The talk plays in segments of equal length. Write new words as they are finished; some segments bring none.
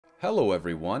Hello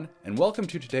everyone, and welcome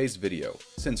to today's video.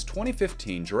 Since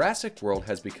 2015, Jurassic World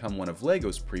has become one of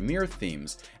LEGO's premier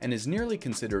themes and is nearly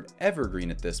considered evergreen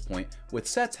at this point, with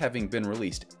sets having been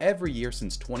released every year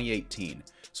since 2018.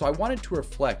 So I wanted to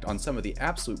reflect on some of the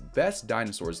absolute best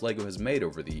dinosaurs LEGO has made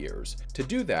over the years. To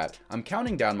do that, I'm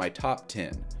counting down my top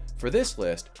 10. For this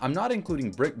list, I'm not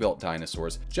including brick-built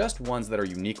dinosaurs, just ones that are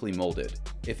uniquely molded.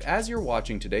 If as you're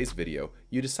watching today's video,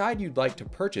 you decide you'd like to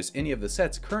purchase any of the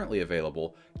sets currently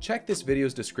available, check this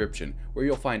video's description where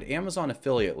you'll find Amazon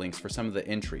affiliate links for some of the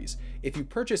entries. If you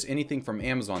purchase anything from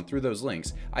Amazon through those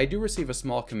links, I do receive a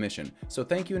small commission, so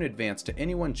thank you in advance to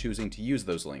anyone choosing to use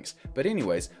those links. But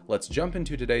anyways, let's jump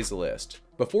into today's list.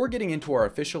 Before getting into our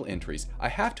official entries, I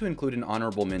have to include an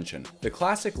honorable mention. The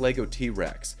classic LEGO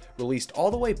T-Rex. Released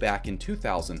all the way back in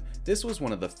 2000, this was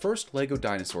one of the first LEGO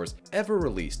dinosaurs ever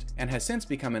released and has since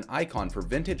become an icon for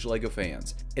vintage LEGO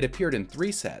fans. It appeared in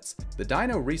 3 sets: the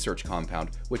Dino Research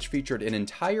Compound, which featured an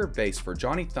entire base for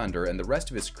Johnny Thunder and the rest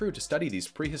of his crew to study these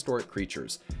prehistoric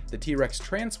creatures; the T-Rex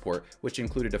Transport, which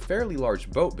included a fairly large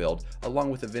boat build along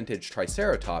with a vintage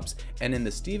Triceratops; and in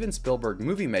the Steven Spielberg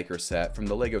Movie Maker set from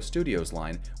the LEGO Studios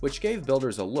line, which gave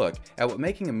builders a look at what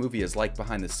making a movie is like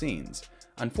behind the scenes.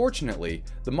 Unfortunately,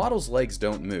 the model's legs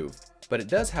don't move, but it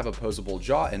does have opposable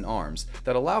jaw and arms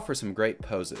that allow for some great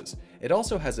poses. It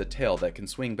also has a tail that can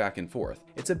swing back and forth.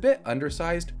 It's a bit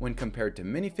undersized when compared to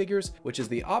minifigures, which is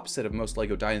the opposite of most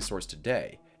LEGO dinosaurs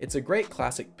today. It's a great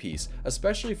classic piece,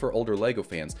 especially for older LEGO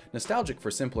fans nostalgic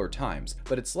for simpler times,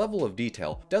 but its level of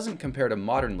detail doesn't compare to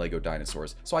modern LEGO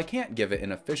dinosaurs, so I can't give it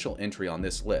an official entry on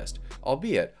this list,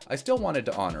 albeit I still wanted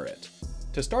to honor it.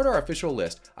 To start our official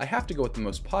list, I have to go with the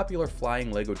most popular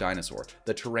flying LEGO dinosaur,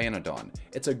 the Pteranodon.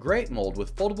 It's a great mold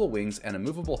with foldable wings and a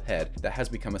movable head that has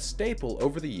become a staple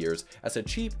over the years as a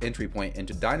cheap entry point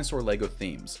into dinosaur LEGO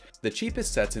themes. The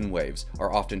cheapest sets in waves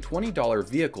are often $20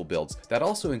 vehicle builds that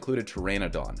also include a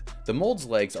Pteranodon. The mold's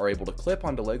legs are able to clip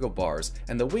onto LEGO bars,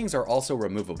 and the wings are also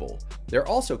removable. They're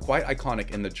also quite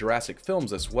iconic in the Jurassic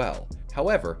films as well.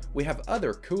 However, we have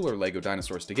other cooler LEGO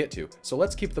dinosaurs to get to, so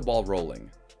let's keep the ball rolling.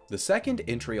 The second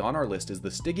entry on our list is the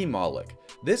Stygimoloch.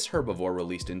 This herbivore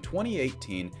released in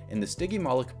 2018 in the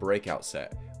Stygimoloch Breakout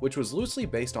set, which was loosely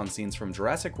based on scenes from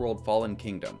Jurassic World Fallen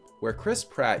Kingdom, where Chris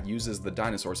Pratt uses the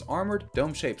dinosaur's armored,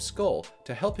 dome-shaped skull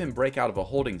to help him break out of a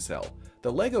holding cell.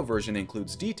 The LEGO version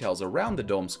includes details around the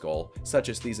dome skull, such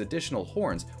as these additional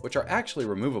horns, which are actually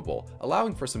removable,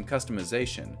 allowing for some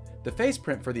customization. The face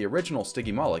print for the original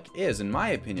Stygimoloch is, in my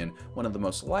opinion, one of the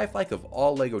most lifelike of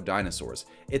all LEGO dinosaurs.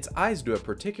 Its eyes do a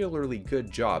particularly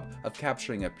good job of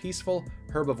capturing a peaceful,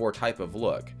 herbivore type of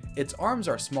look. Its arms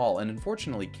are small and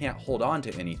unfortunately can't hold on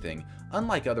to anything,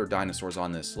 unlike other dinosaurs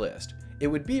on this list. It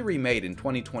would be remade in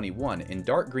 2021 in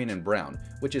dark green and brown,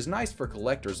 which is nice for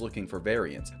collectors looking for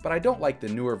variants, but I don't like the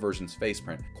newer version's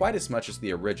faceprint quite as much as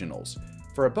the originals.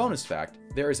 For a bonus fact,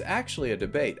 there is actually a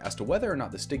debate as to whether or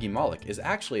not the Stygimoloch is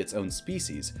actually its own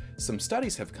species. Some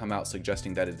studies have come out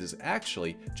suggesting that it is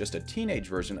actually just a teenage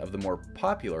version of the more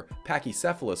popular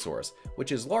Pachycephalosaurus,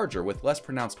 which is larger with less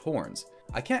pronounced horns.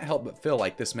 I can't help but feel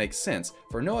like this makes sense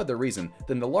for no other reason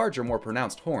than the larger, more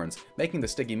pronounced horns, making the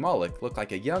Stygimoloch look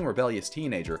like a young, rebellious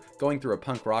teenager going through a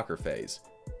punk rocker phase.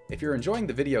 If you're enjoying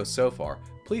the video so far,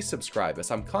 please subscribe as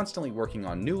I'm constantly working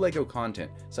on new LEGO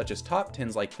content such as top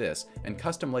 10s like this and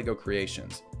custom LEGO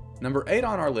creations. Number 8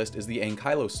 on our list is the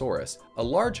Ankylosaurus, a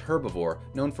large herbivore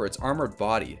known for its armored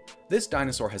body. This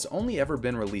dinosaur has only ever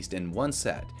been released in one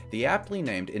set, the aptly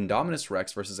named Indominus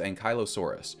Rex vs.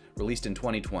 Ankylosaurus, released in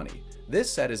 2020.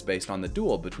 This set is based on the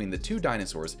duel between the two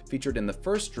dinosaurs featured in the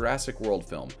first Jurassic World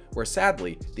film, where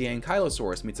sadly, the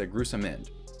Ankylosaurus meets a gruesome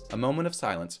end. A moment of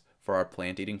silence for our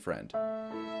plant-eating friend.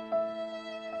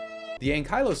 The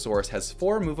Ankylosaurus has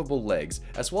 4 movable legs,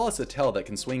 as well as a tail that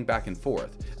can swing back and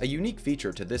forth, a unique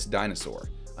feature to this dinosaur.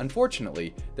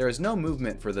 Unfortunately, there is no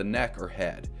movement for the neck or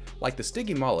head. Like the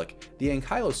Stygimoloch, the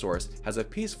Ankylosaurus has a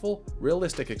peaceful,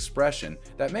 realistic expression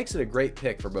that makes it a great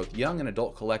pick for both young and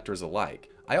adult collectors alike.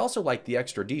 I also like the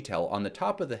extra detail on the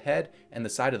top of the head and the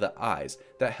side of the eyes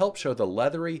that help show the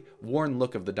leathery, worn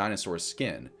look of the dinosaur's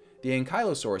skin. The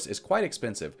Ankylosaurus is quite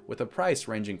expensive, with a price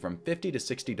ranging from $50 to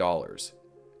 $60.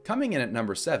 Coming in at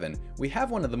number 7, we have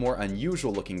one of the more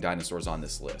unusual looking dinosaurs on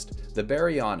this list, the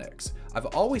Baryonyx. I've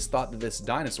always thought that this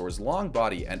dinosaur's long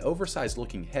body and oversized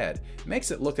looking head makes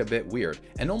it look a bit weird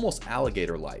and almost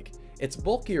alligator-like. It's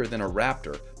bulkier than a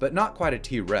raptor, but not quite a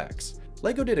T-Rex.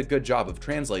 Lego did a good job of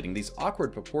translating these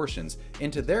awkward proportions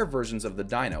into their versions of the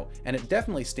dino, and it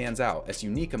definitely stands out as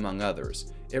unique among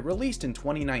others. It released in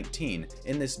 2019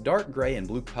 in this dark gray and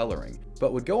blue coloring,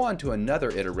 but would go on to another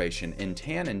iteration in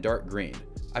tan and dark green.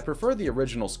 I prefer the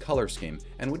original's color scheme,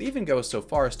 and would even go so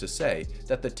far as to say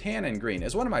that the tan and green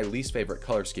is one of my least favorite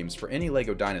color schemes for any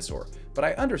Lego dinosaur, but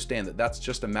I understand that that's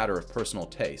just a matter of personal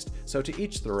taste, so to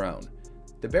each their own.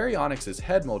 The Baryonyx's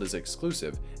head mold is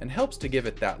exclusive and helps to give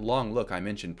it that long look I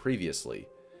mentioned previously.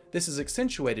 This is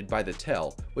accentuated by the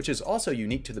tail, which is also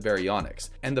unique to the Baryonyx,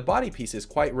 and the body piece is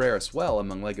quite rare as well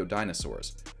among Lego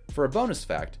dinosaurs. For a bonus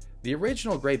fact, the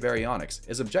original gray Baryonyx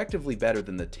is objectively better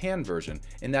than the tan version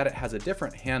in that it has a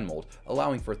different hand mold,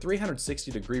 allowing for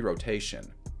 360-degree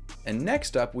rotation. And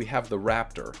next up we have the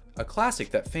Raptor, a classic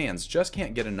that fans just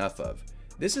can't get enough of.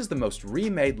 This is the most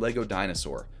remade Lego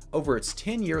dinosaur. Over its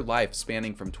 10-year life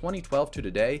spanning from 2012 to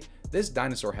today, this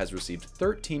dinosaur has received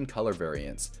 13 color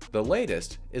variants. The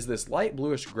latest is this light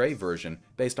bluish gray version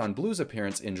based on Blue's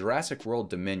appearance in Jurassic World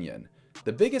Dominion.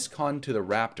 The biggest con to the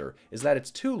Raptor is that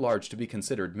it's too large to be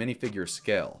considered minifigure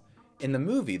scale. In the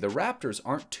movie, the Raptors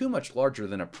aren't too much larger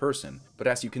than a person, but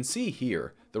as you can see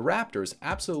here, the Raptors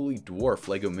absolutely dwarf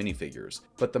Lego minifigures.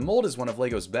 But the mold is one of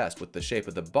Lego's best, with the shape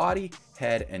of the body,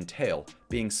 head, and tail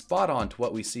being spot on to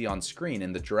what we see on screen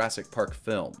in the Jurassic Park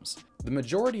films. The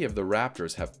majority of the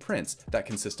Raptors have prints that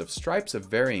consist of stripes of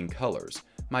varying colors.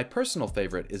 My personal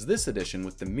favorite is this edition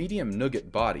with the medium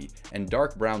nougat body and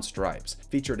dark brown stripes,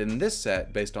 featured in this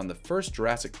set based on the first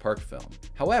Jurassic Park film.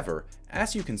 However,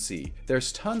 as you can see,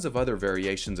 there's tons of other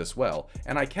variations as well,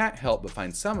 and I can't help but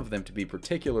find some of them to be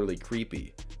particularly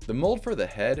creepy. The mold for the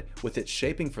head, with its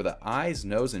shaping for the eyes,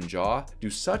 nose, and jaw, do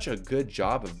such a good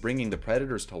job of bringing the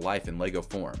predators to life in Lego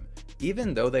form.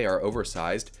 Even though they are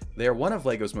oversized, they are one of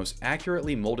Lego's most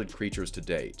accurately molded creatures to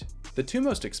date. The two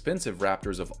most expensive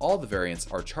Raptors of all the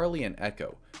variants are Charlie and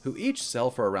Echo, who each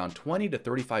sell for around $20 to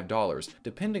 $35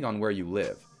 depending on where you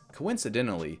live.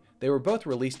 Coincidentally, they were both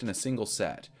released in a single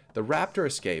set, the Raptor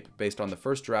Escape based on the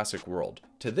first Jurassic World.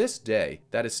 To this day,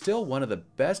 that is still one of the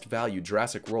best value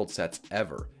Jurassic World sets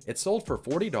ever. It sold for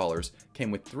 $40, came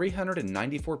with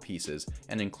 394 pieces,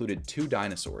 and included 2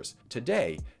 dinosaurs.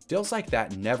 Today, deals like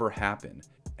that never happen.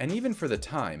 And even for the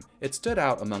time, it stood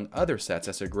out among other sets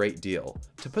as a great deal.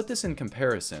 To put this in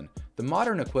comparison, the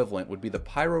modern equivalent would be the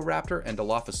Pyroraptor and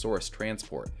Dilophosaurus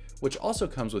Transport, which also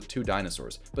comes with 2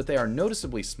 dinosaurs, but they are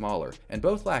noticeably smaller and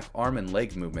both lack arm and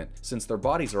leg movement since their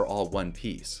bodies are all one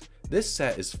piece. This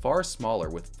set is far smaller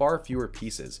with far fewer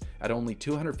pieces at only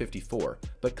 254,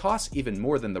 but costs even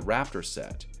more than the Raptor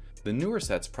set. The newer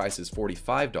set's price is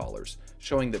 $45,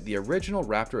 showing that the original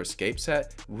Raptor Escape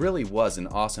set really was an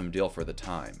awesome deal for the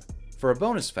time. For a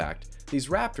bonus fact, these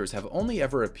Raptors have only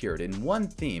ever appeared in one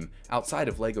theme outside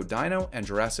of Lego Dino and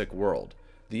Jurassic World.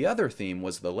 The other theme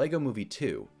was the Lego Movie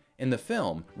 2. In the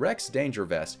film, Rex Danger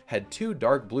Vest had 2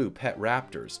 dark blue pet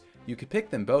raptors. You could pick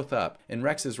them both up in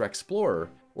Rex's Rexplorer,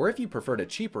 or if you preferred a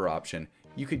cheaper option,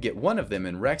 you could get one of them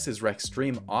in Rex's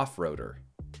Rextreme Off-Roader.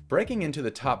 Breaking into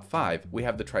the top 5, we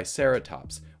have the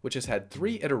Triceratops, which has had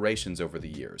 3 iterations over the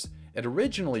years. It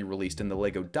originally released in the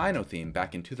Lego Dino theme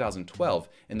back in 2012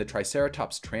 in the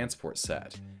Triceratops Transport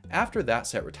set. After that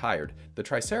set retired, the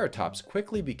Triceratops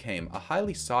quickly became a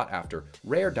highly sought after,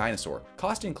 rare dinosaur,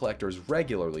 costing collectors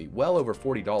regularly well over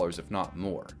 $40 if not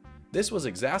more. This was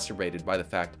exacerbated by the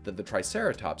fact that the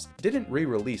Triceratops didn't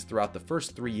re-release throughout the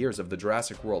first 3 years of the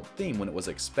Jurassic World theme when it was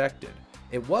expected.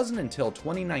 It wasn't until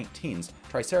 2019's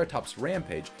Triceratops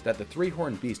Rampage that the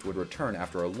 3-horned beast would return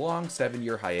after a long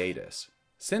 7-year hiatus.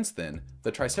 Since then,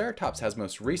 the Triceratops has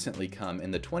most recently come in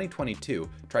the 2022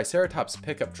 Triceratops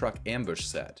Pickup Truck Ambush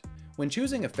set. When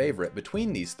choosing a favorite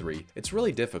between these 3, it's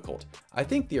really difficult. I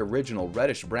think the original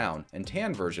reddish-brown and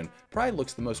tan version probably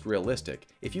looks the most realistic,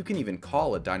 if you can even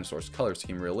call a dinosaur's color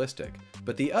scheme realistic,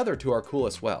 but the other 2 are cool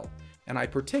as well. And I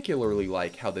particularly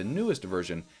like how the newest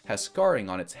version has scarring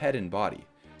on its head and body,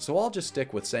 so I'll just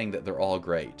stick with saying that they're all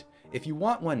great. If you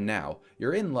want one now,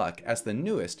 you're in luck as the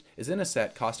newest is in a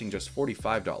set costing just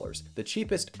 $45, the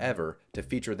cheapest ever to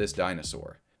feature this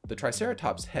dinosaur. The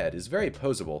Triceratops head is very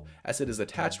posable as it is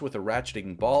attached with a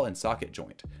ratcheting ball and socket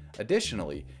joint.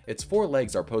 Additionally, its 4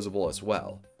 legs are posable as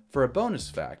well. For a bonus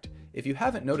fact, if you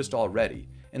haven't noticed already,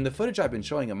 in the footage I've been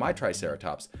showing of my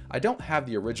Triceratops, I don't have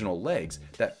the original legs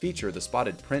that feature the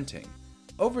spotted printing.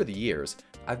 Over the years,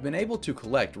 I've been able to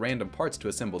collect random parts to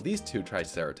assemble these 2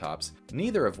 Triceratops,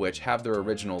 neither of which have their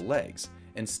original legs,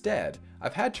 Instead,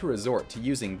 I've had to resort to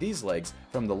using these legs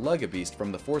from the Lego Beast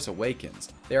from The Force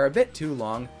Awakens. They are a bit too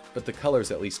long, but the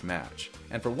colors at least match.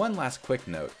 And for one last quick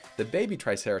note, the baby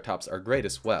Triceratops are great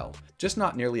as well, just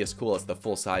not nearly as cool as the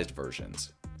full-sized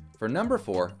versions. For number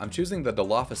 4, I'm choosing the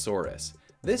Dilophosaurus.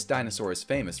 This dinosaur is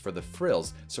famous for the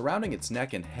frills surrounding its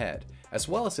neck and head, as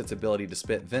well as its ability to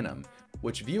spit venom,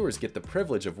 which viewers get the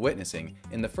privilege of witnessing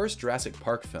in the first Jurassic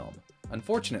Park film.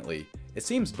 Unfortunately, it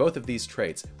seems both of these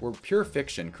traits were pure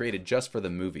fiction created just for the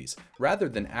movies, rather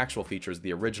than actual features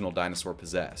the original dinosaur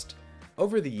possessed.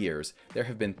 Over the years, there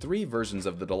have been 3 versions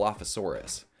of the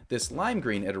Dilophosaurus. This lime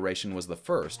green iteration was the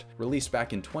first, released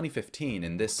back in 2015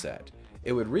 in this set.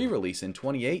 It would re-release in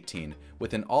 2018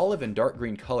 with an olive and dark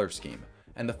green color scheme,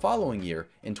 and the following year,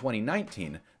 in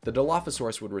 2019, the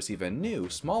Dilophosaurus would receive a new,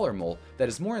 smaller mold that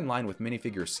is more in line with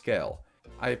minifigure scale.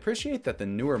 I appreciate that the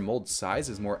newer mold size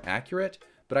is more accurate,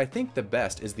 but I think the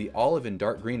best is the olive and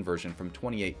dark green version from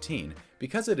 2018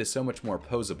 because it is so much more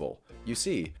posable. You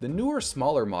see, the newer,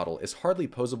 smaller model is hardly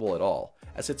posable at all,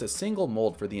 as it's a single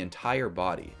mold for the entire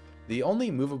body. The only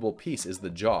movable piece is the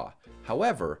jaw.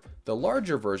 However, the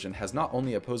larger version has not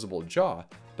only a posable jaw,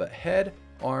 but head,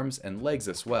 arms, and legs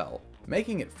as well,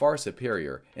 making it far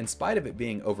superior in spite of it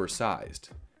being oversized.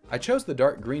 I chose the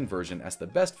dark green version as the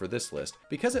best for this list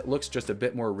because it looks just a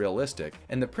bit more realistic,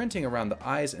 and the printing around the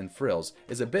eyes and frills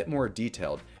is a bit more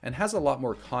detailed and has a lot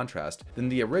more contrast than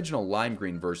the original lime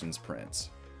green version's prints.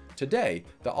 Today,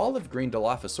 the olive green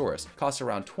Dilophosaurus costs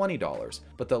around $20,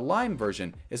 but the lime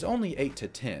version is only $8 to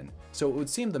 $10, so it would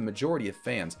seem the majority of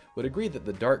fans would agree that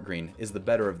the dark green is the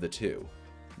better of the two.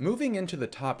 Moving into the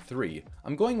top 3,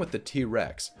 I'm going with the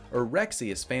T-Rex, or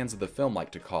Rexy as fans of the film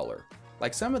like to call her.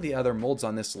 Like some of the other molds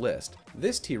on this list,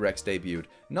 this T-Rex debuted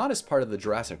not as part of the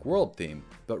Jurassic World theme,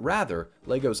 but rather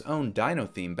Lego's own Dino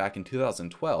theme back in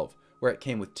 2012, where it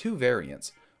came with 2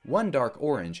 variants, one dark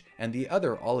orange and the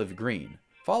other olive green.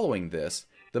 Following this,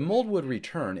 the mold would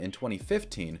return in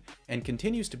 2015 and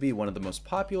continues to be one of the most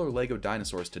popular Lego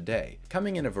dinosaurs today,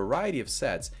 coming in a variety of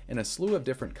sets in a slew of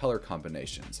different color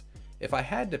combinations. If I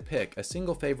had to pick a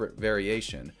single favorite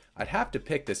variation, I'd have to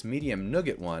pick this medium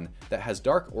nougat one that has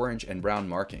dark orange and brown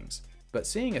markings. But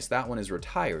seeing as that one is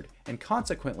retired and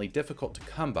consequently difficult to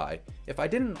come by, if I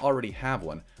didn't already have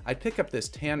one, I'd pick up this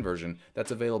tan version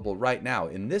that's available right now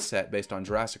in this set based on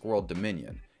Jurassic World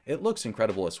Dominion. It looks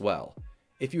incredible as well.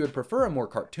 If you would prefer a more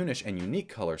cartoonish and unique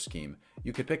color scheme,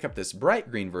 you could pick up this bright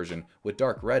green version with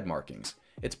dark red markings.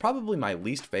 It's probably my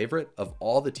least favorite of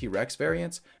all the T-Rex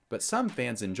variants, but some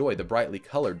fans enjoy the brightly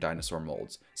colored dinosaur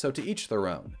molds, so to each their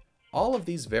own. All of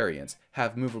these variants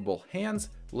have movable hands,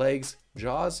 legs,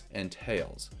 jaws, and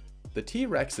tails. The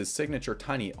T-Rex's signature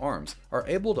tiny arms are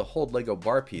able to hold Lego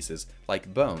bar pieces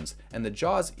like bones, and the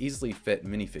jaws easily fit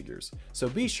minifigures, so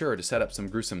be sure to set up some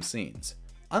gruesome scenes.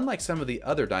 Unlike some of the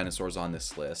other dinosaurs on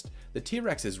this list, the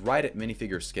T-Rex is right at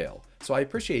minifigure scale, so I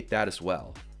appreciate that as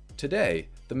well. Today,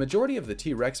 the majority of the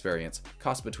T-Rex variants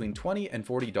cost between $20 and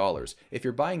 $40 if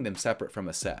you're buying them separate from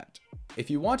a set. If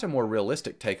you want a more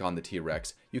realistic take on the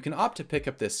T-Rex, you can opt to pick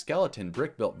up this skeleton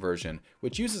brick-built version,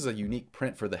 which uses a unique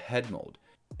print for the head mold.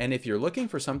 And if you're looking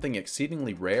for something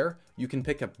exceedingly rare, you can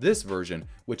pick up this version,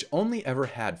 which only ever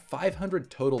had 500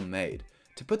 total made.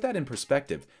 To put that in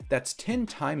perspective, that's 10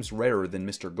 times rarer than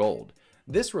Mr. Gold.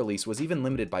 This release was even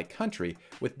limited by country,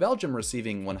 with Belgium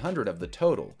receiving 100 of the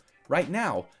total. Right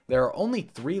now, there are only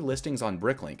 3 listings on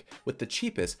Bricklink, with the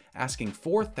cheapest asking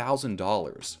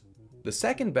 $4,000. The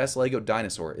second best Lego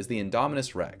dinosaur is the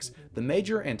Indominus Rex, the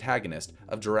major antagonist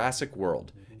of Jurassic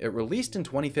World. It released in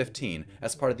 2015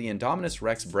 as part of the Indominus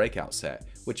Rex Breakout set,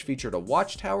 which featured a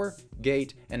watchtower,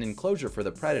 gate, and enclosure for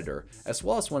the Predator, as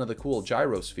well as one of the cool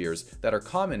gyrospheres that are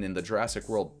common in the Jurassic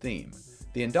World theme.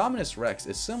 The Indominus Rex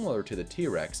is similar to the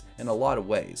T-Rex in a lot of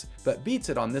ways, but beats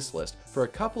it on this list for a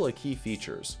couple of key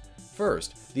features.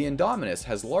 First, the Indominus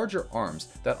has larger arms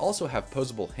that also have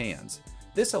posable hands.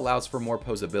 This allows for more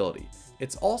posability.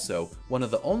 It's also one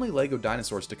of the only Lego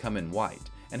dinosaurs to come in white,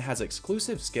 and has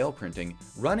exclusive scale printing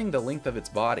running the length of its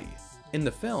body. In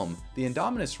the film, the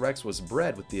Indominus Rex was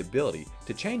bred with the ability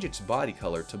to change its body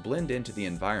color to blend into the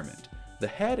environment. The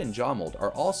head and jaw mold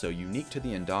are also unique to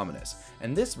the Indominus,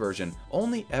 and this version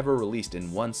only ever released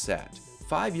in one set.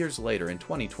 5 years later, in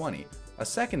 2020, a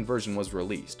second version was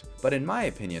released, but in my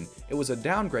opinion, it was a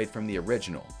downgrade from the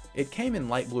original. It came in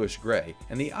light bluish gray,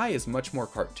 and the eye is much more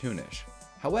cartoonish.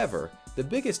 However, the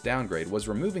biggest downgrade was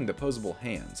removing the posable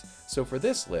hands, so for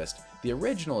this list, the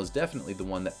original is definitely the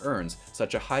one that earns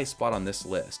such a high spot on this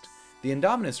list. The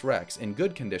Indominus Rex, in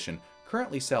good condition,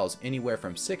 currently sells anywhere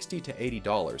from $60 to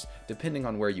 $80, depending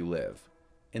on where you live.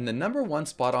 In the #1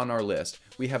 spot on our list,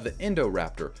 we have the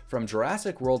Indoraptor from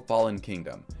Jurassic World Fallen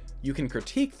Kingdom. You can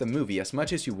critique the movie as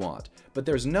much as you want, but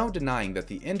there's no denying that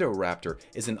the Indoraptor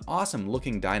is an awesome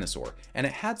looking dinosaur, and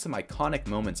it had some iconic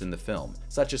moments in the film,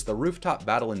 such as the rooftop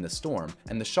battle in the storm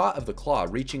and the shot of the claw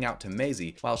reaching out to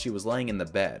Maisie while she was laying in the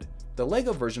bed. The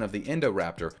Lego version of the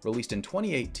Indoraptor released in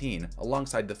 2018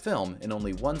 alongside the film in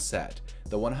only one set,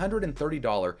 the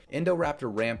 $130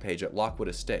 Indoraptor Rampage at Lockwood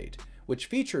Estate, which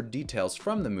featured details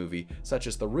from the movie such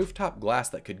as the rooftop glass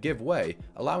that could give way,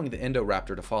 allowing the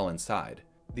Indoraptor to fall inside.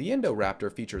 The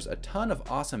Indoraptor features a ton of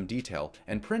awesome detail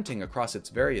and printing across its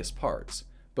various parts.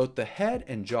 Both the head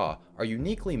and jaw are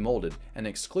uniquely molded and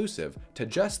exclusive to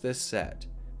just this set.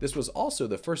 This was also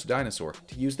the first dinosaur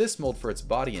to use this mold for its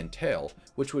body and tail,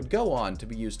 which would go on to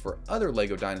be used for other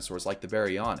Lego dinosaurs like the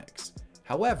Baryonyx.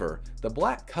 However, the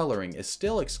black coloring is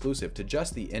still exclusive to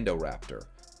just the Indoraptor.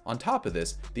 On top of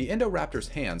this, the Indoraptor's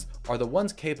hands are the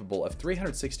ones capable of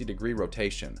 360-degree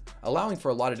rotation, allowing for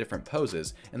a lot of different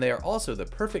poses, and they are also the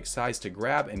perfect size to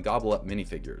grab and gobble up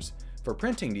minifigures. For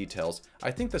printing details, I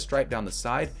think the stripe down the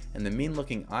side and the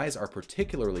mean-looking eyes are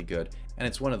particularly good, and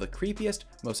it's one of the creepiest,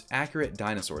 most accurate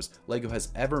dinosaurs Lego has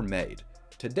ever made.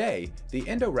 Today, the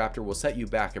Indoraptor will set you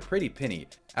back a pretty penny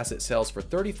as it sells for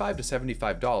 $35 to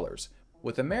 $75,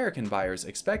 with American buyers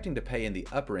expecting to pay in the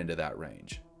upper end of that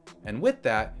range. And with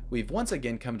that, we've once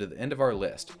again come to the end of our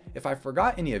list. If I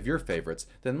forgot any of your favorites,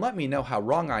 then let me know how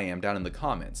wrong I am down in the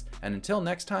comments, and until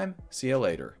next time, see you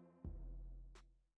later.